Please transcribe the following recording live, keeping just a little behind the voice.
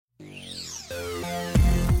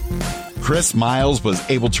Chris Miles was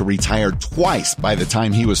able to retire twice by the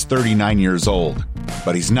time he was 39 years old.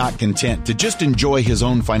 But he's not content to just enjoy his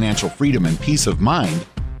own financial freedom and peace of mind.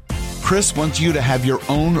 Chris wants you to have your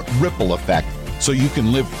own ripple effect so you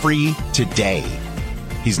can live free today.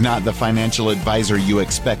 He's not the financial advisor you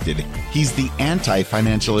expected. He's the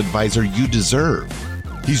anti-financial advisor you deserve.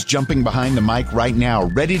 He's jumping behind the mic right now,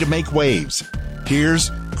 ready to make waves. Here's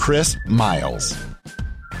Chris Miles.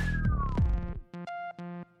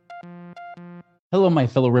 Hello, my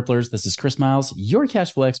fellow Ripplers. This is Chris Miles, your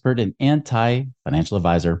cash flow expert and anti-financial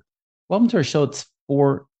advisor. Welcome to our show. It's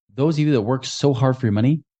for those of you that work so hard for your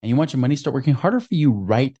money and you want your money to start working harder for you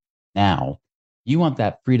right now. You want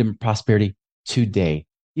that freedom and prosperity today.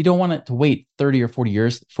 You don't want it to wait 30 or 40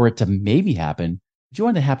 years for it to maybe happen. But you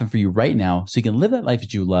want it to happen for you right now so you can live that life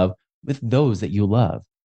that you love with those that you love.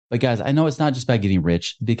 But guys, I know it's not just about getting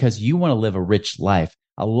rich, because you want to live a rich life,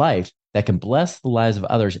 a life that can bless the lives of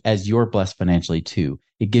others as you're blessed financially too.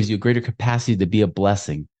 It gives you a greater capacity to be a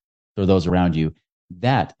blessing for those around you.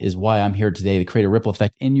 That is why I'm here today, to create a ripple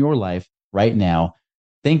effect in your life right now.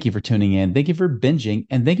 Thank you for tuning in. Thank you for binging,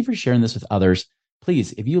 and thank you for sharing this with others.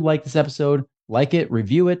 Please, if you like this episode, like it,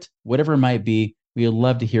 review it, whatever it might be. We would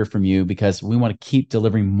love to hear from you because we want to keep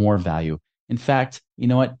delivering more value. In fact, you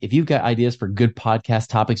know what? If you've got ideas for good podcast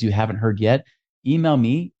topics you haven't heard yet, email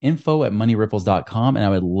me, info@moneyripples.com, and I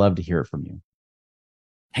would love to hear it from you.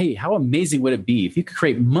 Hey, how amazing would it be if you could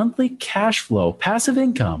create monthly cash flow, passive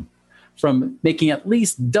income from making at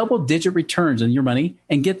least double-digit returns on your money?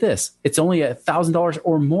 And get this, it's only $1,000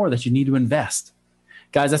 or more that you need to invest.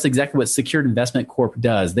 Guys, that's exactly what Secured Investment Corp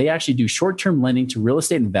does. They actually do short-term lending to real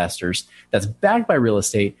estate investors that's backed by real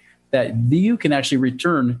estate that you can actually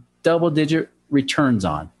return double-digit returns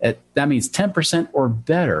on. That means 10% or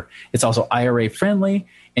better. It's also IRA friendly,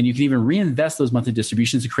 and you can even reinvest those monthly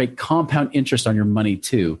distributions to create compound interest on your money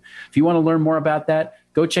too. If you want to learn more about that,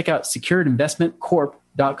 go check out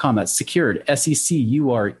securedinvestmentcorp.com. That's secured,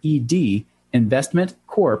 SECURED,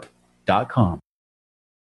 investmentcorp.com.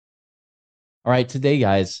 All right, today,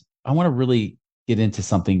 guys, I want to really get into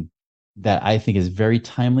something that I think is very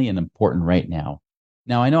timely and important right now.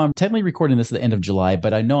 Now, I know I'm technically recording this at the end of July,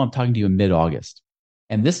 but I know I'm talking to you in mid-August.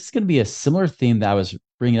 And this is going to be a similar theme that I was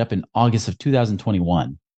bringing up in August of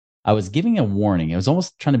 2021. I was giving a warning. It was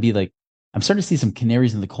almost trying to be like, I'm starting to see some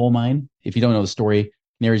canaries in the coal mine. If you don't know the story,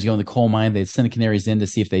 canaries go in the coal mine. They send the canaries in to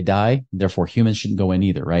see if they die. Therefore, humans shouldn't go in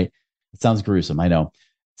either, right? It sounds gruesome, I know.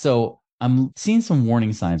 So I'm seeing some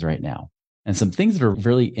warning signs right now and some things that are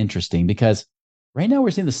really interesting, because right now we're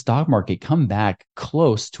seeing the stock market come back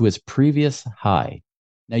close to its previous high.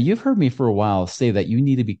 Now, you've heard me for a while say that you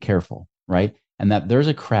need to be careful, right? And that there's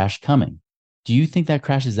a crash coming. Do you think that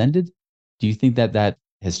crash has ended? Do you think that that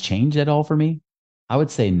has changed at all for me? I would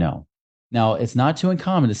say no. Now, it's not too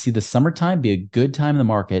uncommon to see the summertime be a good time in the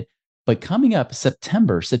market, but coming up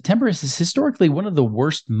September is historically one of the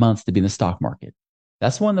worst months to be in the stock market.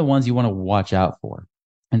 That's one of the ones you want to watch out for.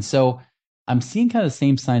 And so I'm seeing kind of the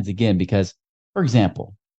same signs again, because, for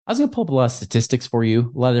example, I was going to pull up a lot of statistics for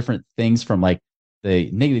you, a lot of different things from like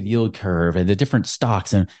the negative yield curve and the different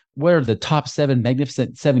stocks and what are the top 7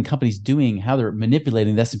 magnificent 7 companies doing, how they're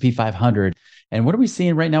manipulating the S&P 500. And what are we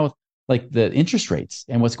seeing right now with like the interest rates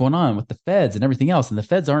and what's going on with the feds and everything else. And the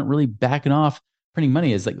feds aren't really backing off printing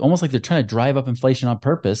money. It's like almost like they're trying to drive up inflation on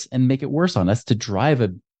purpose and make it worse on us to drive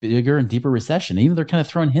a bigger and deeper recession. Even they're kind of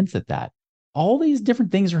throwing hints at that. All these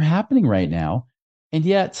different things are happening right now. And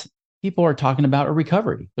yet people are talking about a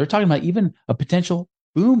recovery. They're talking about even a potential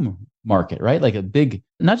boom market, right? Like a big,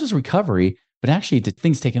 not just recovery, but actually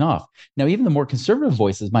things taking off. Now, even the more conservative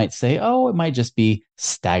voices might say, oh, it might just be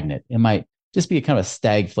stagnant. It might just be a kind of a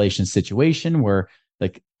stagflation situation where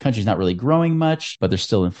the country's not really growing much, but there's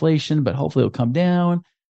still inflation, but hopefully it'll come down.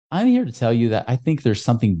 I'm here to tell you that I think there's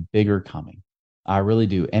something bigger coming. I really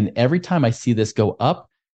do. And every time I see this go up,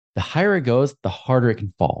 the higher it goes, the harder it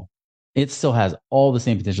can fall. It still has all the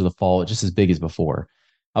same potential to fall, just as big as before.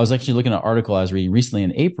 I was actually looking at an article I was reading recently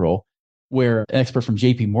in April where an expert from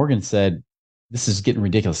JP Morgan said, this is getting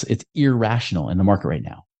ridiculous. It's irrational in the market right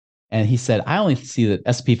now. And he said, I only see the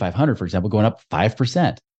S&P 500, for example, going up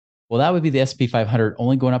 5%. Well, that would be the S&P 500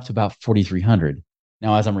 only going up to about 4,300.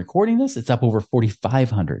 Now, as I'm recording this, it's up over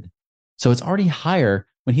 4,500. So it's already higher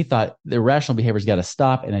when he thought the irrational behavior's got to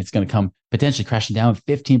stop and it's going to come potentially crashing down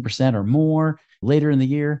 15% or more later in the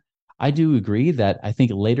year. I do agree that I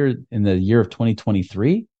think later in the year of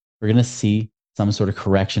 2023, we're going to see some sort of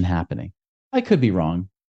correction happening. I could be wrong.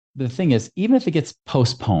 The thing is, even if it gets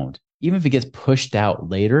postponed, even if it gets pushed out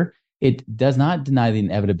later, it does not deny the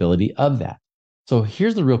inevitability of that. So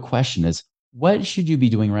here's the real question is, what should you be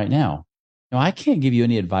doing right now? Now, I can't give you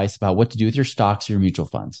any advice about what to do with your stocks or your mutual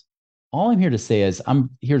funds. All I'm here to say is I'm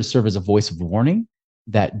here to serve as a voice of warning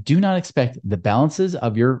that do not expect the balances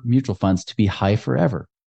of your mutual funds to be high forever.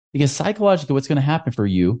 Because psychologically, what's going to happen for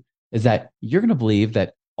you is that you're going to believe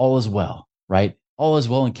that all is well, right? All is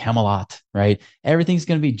well in Camelot, right? Everything's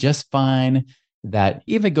going to be just fine. That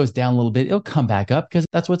if it goes down a little bit, it'll come back up because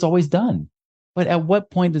that's what's always done. But at what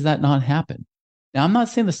point does that not happen? Now, I'm not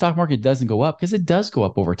saying the stock market doesn't go up because it does go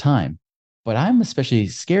up over time, but I'm especially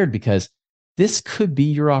scared because this could be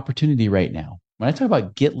your opportunity right now. When I talk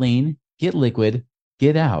about get lean, get liquid,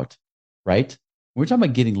 get out, right? When we're talking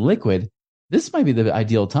about getting liquid, this might be the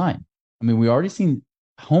ideal time. I mean, we've already seen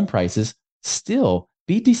home prices still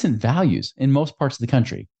be decent values in most parts of the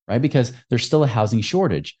country, right? Because there's still a housing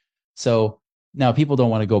shortage. So now people don't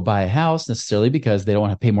want to go buy a house necessarily because they don't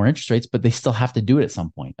want to pay more interest rates, but they still have to do it at some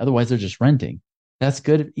point. Otherwise, they're just renting. That's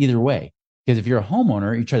good either way. Because if you're a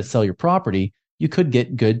homeowner, you try to sell your property, you could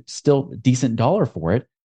get good, still decent dollar for it.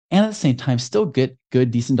 And at the same time, still get good,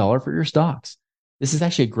 decent dollar for your stocks. This is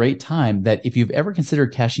actually a great time that if you've ever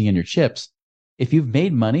considered cashing in your chips, if you've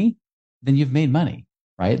made money, then you've made money,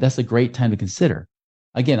 right? That's a great time to consider.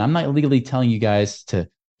 Again, I'm not legally telling you guys to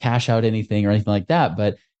cash out anything or anything like that,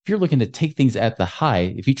 but if you're looking to take things at the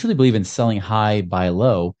high, if you truly believe in selling high, buy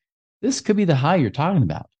low, this could be the high you're talking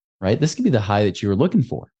about, right? This could be the high that you were looking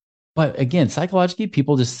for. But again, psychologically,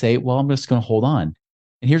 people just say, well, I'm just going to hold on.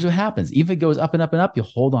 And here's what happens. Even if it goes up and up and up, you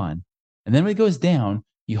hold on. And then when it goes down,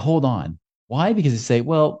 you hold on. Why? Because you say,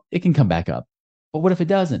 well, it can come back up. But what if it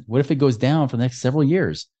doesn't? What if it goes down for the next several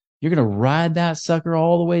years? You're going to ride that sucker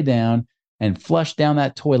all the way down and flush down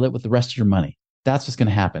that toilet with the rest of your money. That's what's going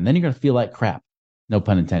to happen. Then you're going to feel like crap. No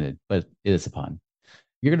pun intended, but it is a pun.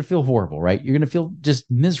 You're going to feel horrible, right? You're going to feel just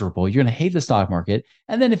miserable. You're going to hate the stock market.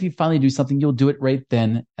 And then if you finally do something, you'll do it right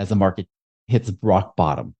then as the market hits rock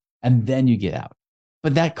bottom. And then you get out.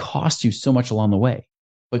 But that costs you so much along the way.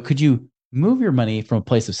 But could you move your money from a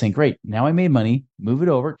place of saying, great, now I made money, move it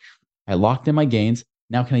over. I locked in my gains.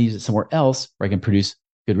 Now can I use it somewhere else where I can produce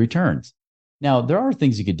good returns? Now, there are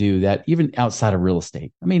things you could do that even outside of real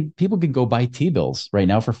estate. I mean, people could go buy T-bills right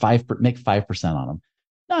now for make 5% on them.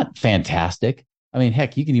 Not fantastic. I mean,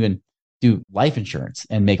 heck, you can even do life insurance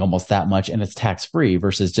and make almost that much, and it's tax-free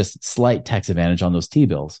versus just slight tax advantage on those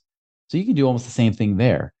T-bills. So you can do almost the same thing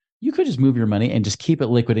there. You could just move your money and just keep it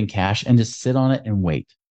liquid in cash and just sit on it and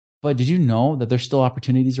wait. But did you know that there's still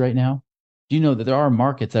opportunities right now? Do you know that there are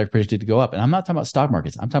markets that are predicted to go up? And I'm not talking about stock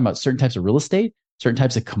markets. I'm talking about certain types of real estate, certain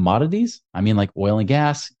types of commodities. I mean, like oil and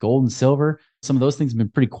gas, gold and silver. Some of those things have been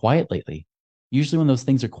pretty quiet lately. Usually when those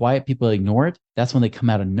things are quiet, people ignore it. That's when they come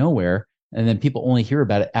out of nowhere. And then people only hear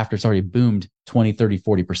about it after it's already boomed 20, 30,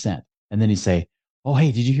 40%. And then you say, oh,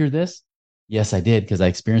 hey, did you hear this? Yes, I did because I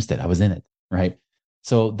experienced it. I was in it, right?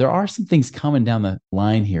 So there are some things coming down the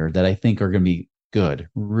line here that I think are going to be good,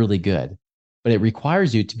 really good. But it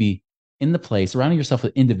requires you to be in the place, surrounding yourself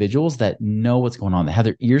with individuals that know what's going on, that have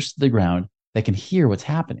their ears to the ground, that can hear what's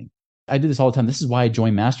happening. I do this all the time. This is why I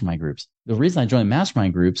join mastermind groups. The reason I join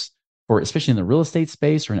mastermind groups, for especially in the real estate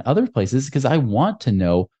space or in other places, is because I want to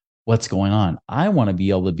know what's going on. I want to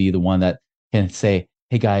be able to be the one that can say,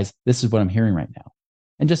 hey guys, this is what I'm hearing right now.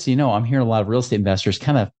 And just so you know, I'm hearing a lot of real estate investors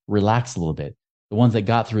kind of relax a little bit. The ones that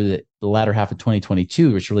got through the latter half of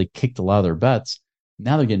 2022, which really kicked a lot of their butts,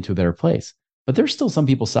 now they're getting to a better place. But there's still some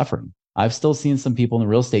people suffering. I've still seen some people in the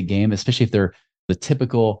real estate game, especially if they're the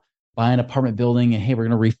typical buy an apartment building and hey, we're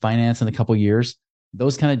going to refinance in a couple of years.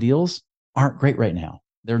 Those kind of deals aren't great right now.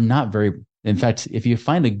 They're not very, in fact, if you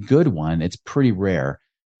find a good one, it's pretty rare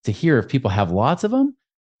to hear. If people have lots of them,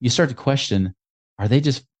 you start to question, are they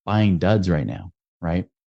just buying duds right now? Right.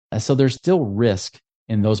 So there's still risk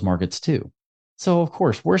in those markets too. So of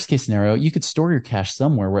course, worst case scenario, you could store your cash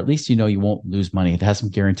somewhere where at least you know you won't lose money. It has some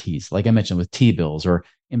guarantees, like I mentioned with T-bills or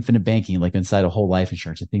infinite banking, like inside a whole life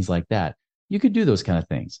insurance and things like that. You could do those kind of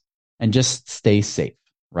things and just stay safe,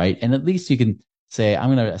 right? And at least you can say,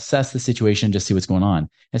 I'm going to assess the situation, just see what's going on. And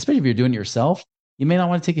especially if you're doing it yourself, you may not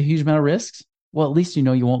want to take a huge amount of risks. Well, at least you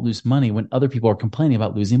know you won't lose money when other people are complaining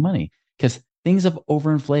about losing money because things have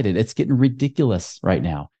overinflated. It's getting ridiculous right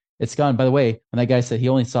now. It's gone, by the way, when that guy said he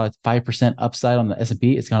only saw 5% upside on the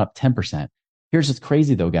S&P, it's gone up 10%. Here's what's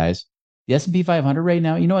crazy though, guys. The S&P 500 right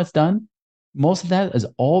now, you know what's done? Most of that has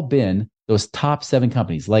all been those top 7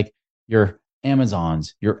 companies, like your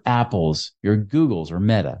Amazons, your Apples, your Googles or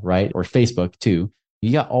Meta, right? Or Facebook too.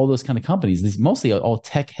 You got all those kind of companies, these mostly all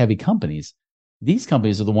tech heavy companies. These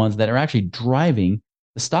companies are the ones that are actually driving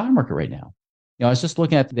the stock market right now. You know, I was just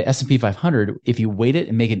looking at the S&P 500. If you weight it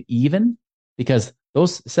and make it even, because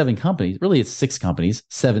those 7 companies, really it's 6 companies,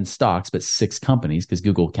 7 stocks, but 6 companies because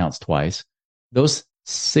Google counts twice. Those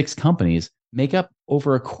 6 companies make up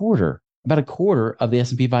over about a quarter of the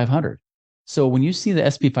S&P 500. So when you see the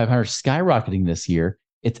S&P 500 skyrocketing this year,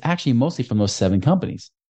 it's actually mostly from those 7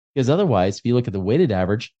 companies. Because otherwise, if you look at the weighted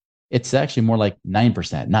average, it's actually more like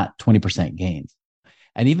 9%, not 20% gains.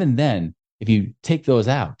 And even then, if you take those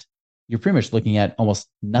out, you're pretty much looking at almost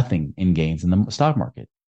nothing in gains in the stock market.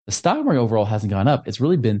 The stock market overall hasn't gone up. It's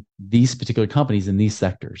really been these particular companies in these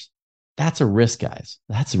sectors. That's a risk, guys.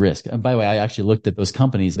 That's a risk. And by the way, I actually looked at those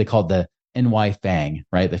companies. They called the NY FANG,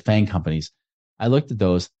 right? The FANG companies. I looked at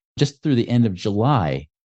those just through the end of July.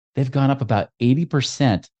 They've gone up about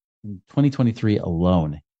 80% in 2023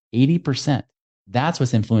 alone. 80%. That's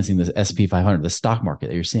what's influencing the S&P 500, the stock market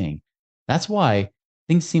that you're seeing. That's why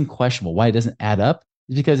things seem questionable. Why it doesn't add up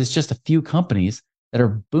is because it's just a few companies that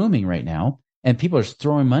are booming right now and people are just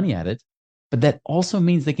throwing money at it. But that also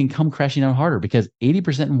means they can come crashing down harder because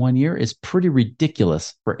 80% in 1 year is pretty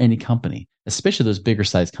ridiculous for any company, especially those bigger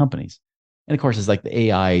sized companies. And of course, it's like the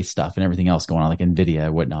AI stuff and everything else going on, like NVIDIA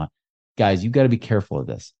and whatnot. Guys, you've got to be careful of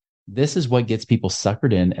this. This is what gets people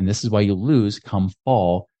suckered in, and this is why you lose come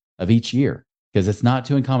fall of each year, because it's not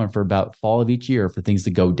too uncommon for about fall of each year for things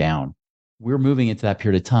to go down. We're moving into that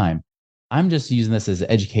period of time. I'm just using this as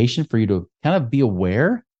education for you to kind of be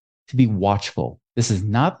aware, to be watchful. This is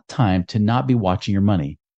not the time to not be watching your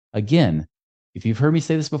money. Again, if you've heard me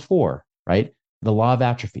say this before, right? The law of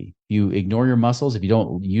atrophy. You ignore your muscles. If you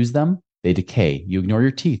don't use them, they decay. You ignore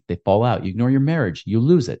your teeth, they fall out. You ignore your marriage, you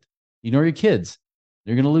lose it. You ignore your kids,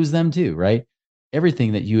 you're going to lose them too, right?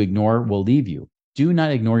 Everything that you ignore will leave you. Do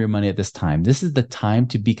not ignore your money at this time. This is the time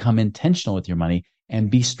to become intentional with your money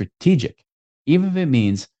and be strategic, even if it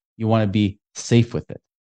means you want to be safe with it.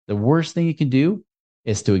 The worst thing you can do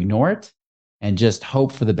is to ignore it and just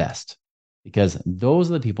hope for the best, because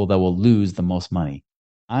those are the people that will lose the most money.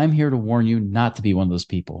 I'm here to warn you not to be one of those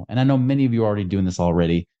people. And I know many of you are already doing this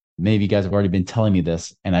already. Many of you guys have already been telling me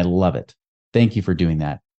this, and I love it. Thank you for doing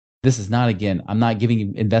that. This is not, again, I'm not giving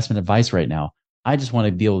you investment advice right now. I just want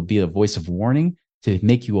to be able to be a voice of warning to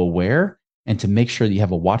make you aware and to make sure that you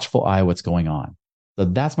have a watchful eye of what's going on. So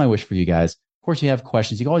that's my wish for you guys. Of course, if you have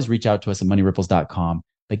questions, you can always reach out to us at moneyripples.com.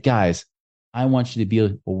 But guys, I want you to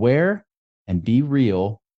be aware and be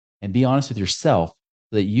real and be honest with yourself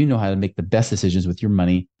so that you know how to make the best decisions with your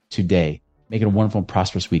money today. Make it a wonderful and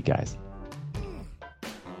prosperous week, guys.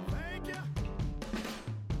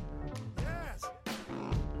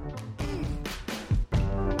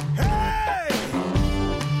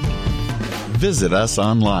 Visit us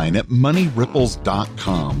online at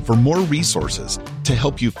moneyripples.com for more resources to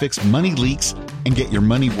help you fix money leaks and get your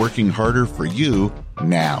money working harder for you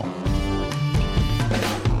now.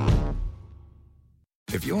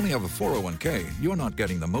 If you only have a 401k, you're not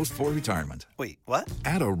getting the most for retirement. Wait, what?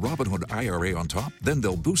 Add a Robinhood IRA on top, then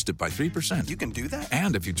they'll boost it by 3%. You can do that?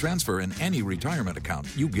 And if you transfer in any retirement account,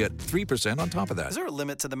 you get 3% on top of that. Is there a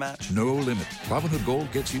limit to the match? No limit. Robinhood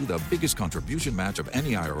Gold gets you the biggest contribution match of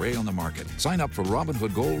any IRA on the market. Sign up for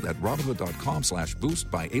Robinhood Gold at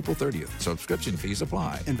Robinhood.com/boost by April 30th. Subscription fees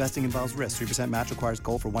apply. Investing involves risk. 3% match requires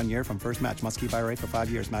gold for 1 year from first match. Must keep IRA for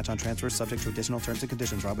 5 years. Match on transfers subject to additional terms and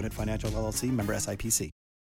conditions. Robinhood Financial LLC, member SIPC.